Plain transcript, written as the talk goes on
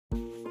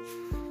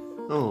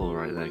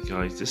Alright there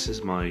guys, this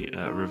is my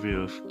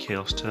review of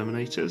Chaos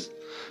Terminators.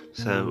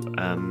 So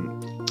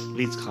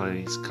these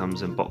guys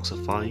comes in box of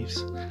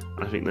 5s,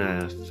 and I think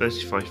they're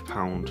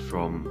 £35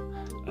 from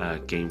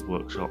Game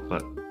Workshop,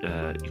 but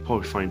you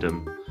probably find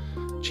them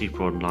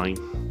cheaper online.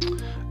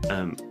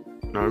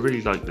 Now I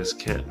really like this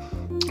kit.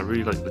 I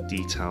really like the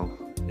detail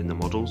in the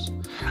models.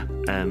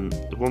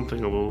 The one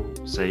thing I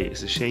will say,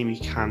 it's a shame you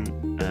can't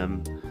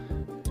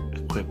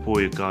equip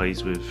all your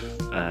guys with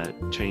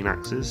chain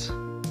axes.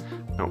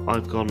 Now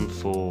I've gone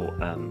for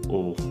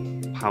all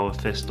power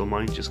fist on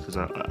mine just because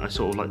I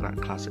sort of like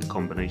that classic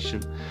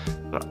combination,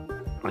 but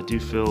I do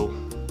feel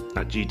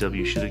that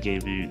GW should have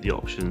gave you the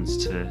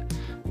options to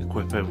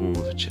equip everyone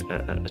with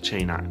a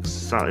chain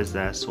axe. That is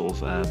their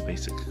sort of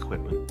basic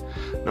equipment.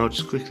 Now I'll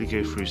just quickly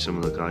go through some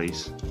of the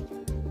guys.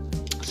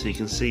 So you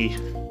can see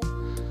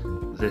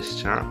this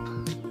chap.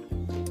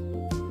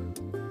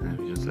 There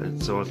we go.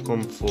 So I've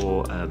gone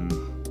for a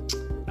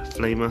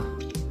flamer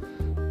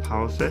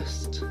power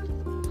fist.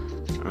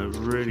 I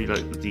really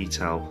like the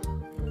detail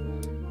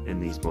in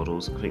these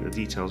models. I think the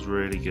detail's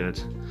really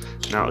good.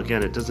 Now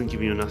again, it doesn't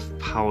give you enough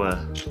power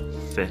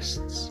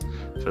fists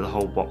for the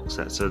whole box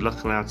set, so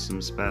luckily I had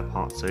some spare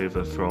parts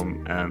over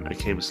from a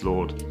Chaos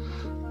Lord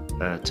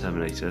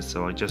Terminator,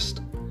 so I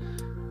just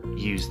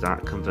used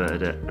that,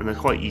 converted it, and they're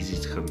quite easy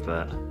to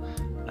convert.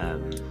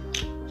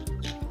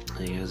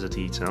 Here's a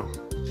detail.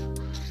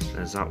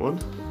 There's that one.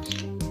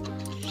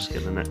 Just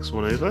get the next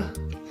one over.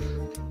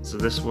 So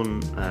this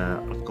one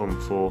I've gone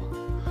for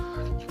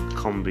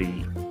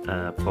combi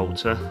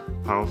bolter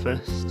power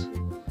fist.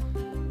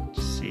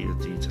 Just see the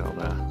detail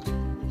there.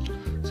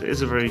 So it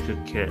is a very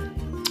good kit.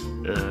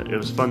 It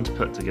was fun to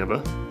put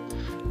together.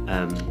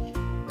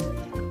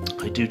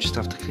 I do just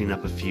have to clean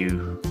up a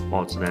few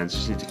odds and ends.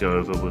 Just need to go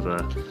over with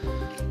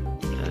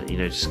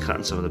just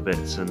cutting some of the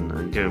bits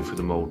and going through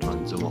the mould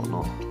lines and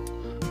whatnot.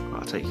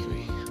 That'll take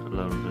me a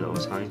little bit of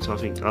time. So I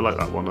think I like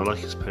that one. I like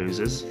his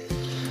poses.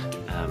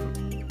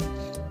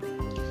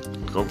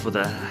 Gone for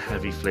the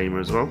heavy flamer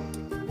as well.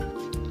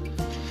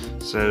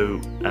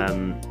 So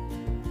yeah,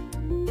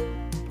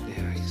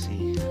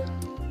 you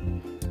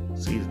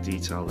see the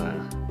detail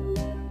there.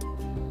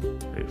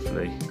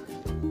 Hopefully,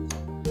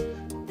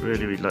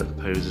 really like the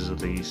poses of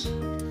these.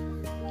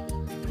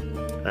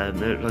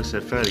 Like I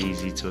said, fairly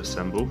easy to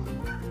assemble.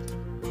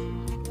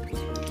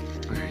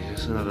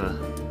 Here's another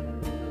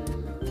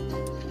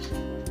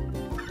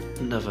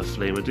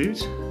flamer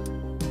dude.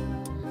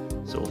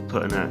 Sort of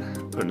putting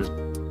his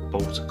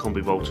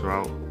combi bolter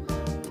out,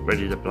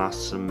 ready to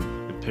blast some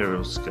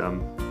Imperial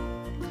scum.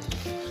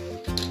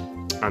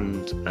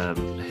 And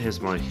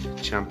here's my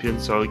champion.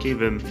 So I gave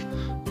him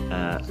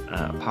a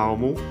power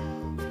maul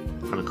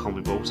and a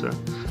combi bolter.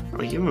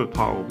 And I give him a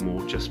power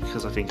maul just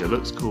because I think it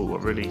looks cool. I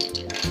really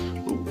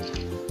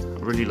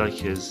like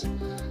his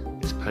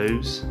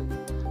pose.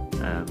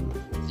 I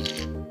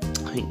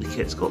think the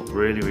kit's got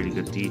really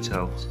good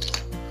detail.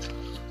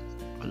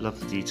 I love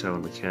the detail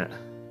in the kit.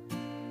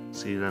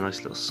 See their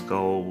nice little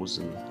skulls,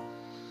 and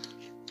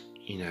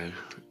I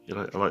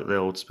like the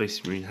old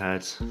Space Marine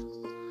heads.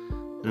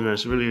 No,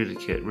 it's a really good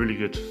kit, really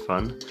good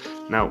fun.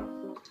 Now,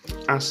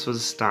 as for the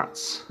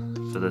stats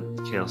for the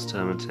Chaos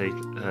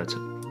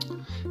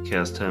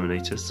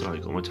Terminator, sorry,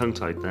 I got my tongue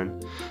tied then.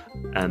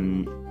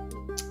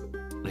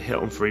 They hit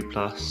on 3+,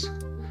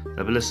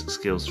 their ballistic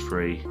skills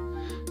 3,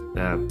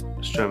 their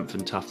strength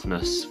and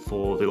toughness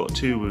 4, they got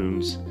 2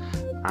 wounds,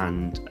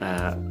 and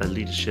their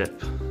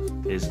leadership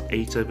is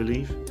 8, I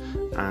believe,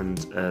 and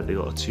they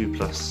got a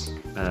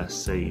 2+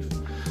 save.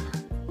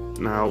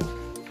 Now,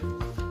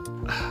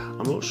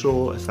 I'm not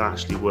sure if they're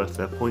actually worth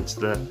their points.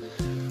 They're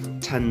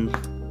 10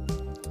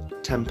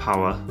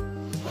 power.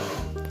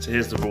 So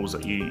here's the rules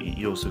that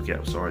you also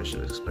get. Sorry, I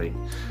should explain.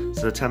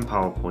 So they're 10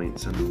 power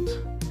points, and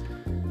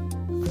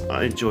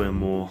I enjoy them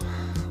more.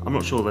 I'm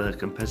not sure they're a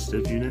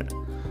competitive unit,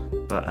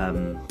 but I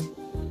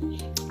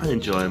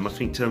enjoy them. I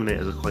think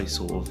Terminators are quite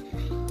sort of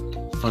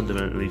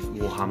fundamentally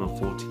Warhammer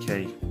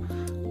 40k.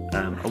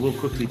 I will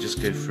quickly just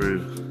go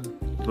through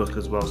the book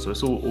as well, so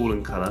it's all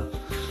in colour.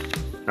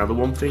 Now the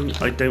one thing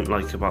I don't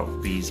like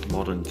about these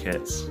modern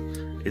kits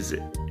is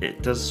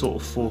it does sort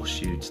of force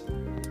you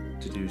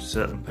to do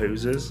certain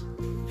poses.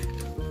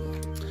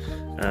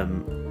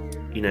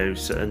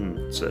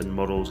 Certain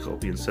models got to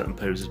be in certain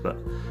poses, but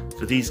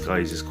for these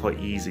guys it's quite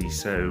easy.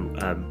 So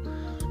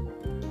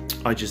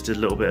I just did a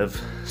little bit of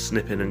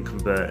snipping and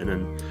converting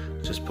and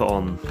just put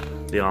on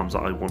the arms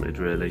that I wanted,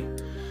 really.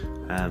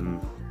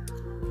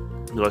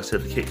 Like I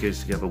said, the kit goes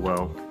together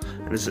well,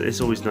 and it's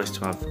always nice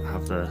to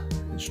have the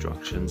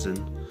instructions in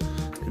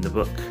the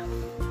book.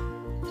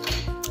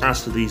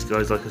 As for these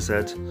guys, like I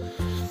said,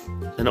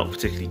 they're not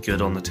particularly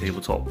good on the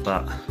tabletop,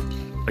 but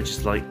I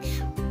just like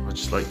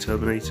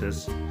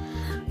Terminators.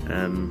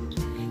 I'm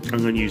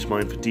going to use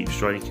mine for deep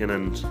striking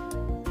and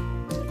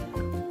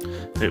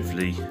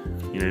hopefully,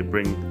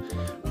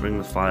 bring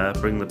the fire,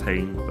 bring the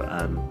pain.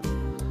 But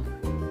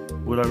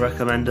would I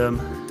recommend them?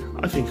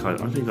 I think I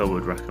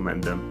would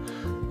recommend them,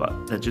 but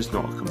they're just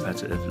not a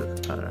competitive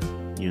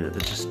unit.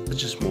 They're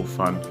just more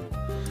fun.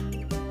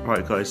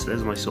 Right guys, so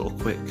there's my sort of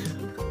quick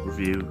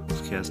review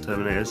of Chaos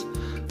Terminators.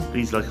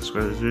 Please like and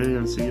subscribe to this video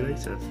and see you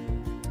later.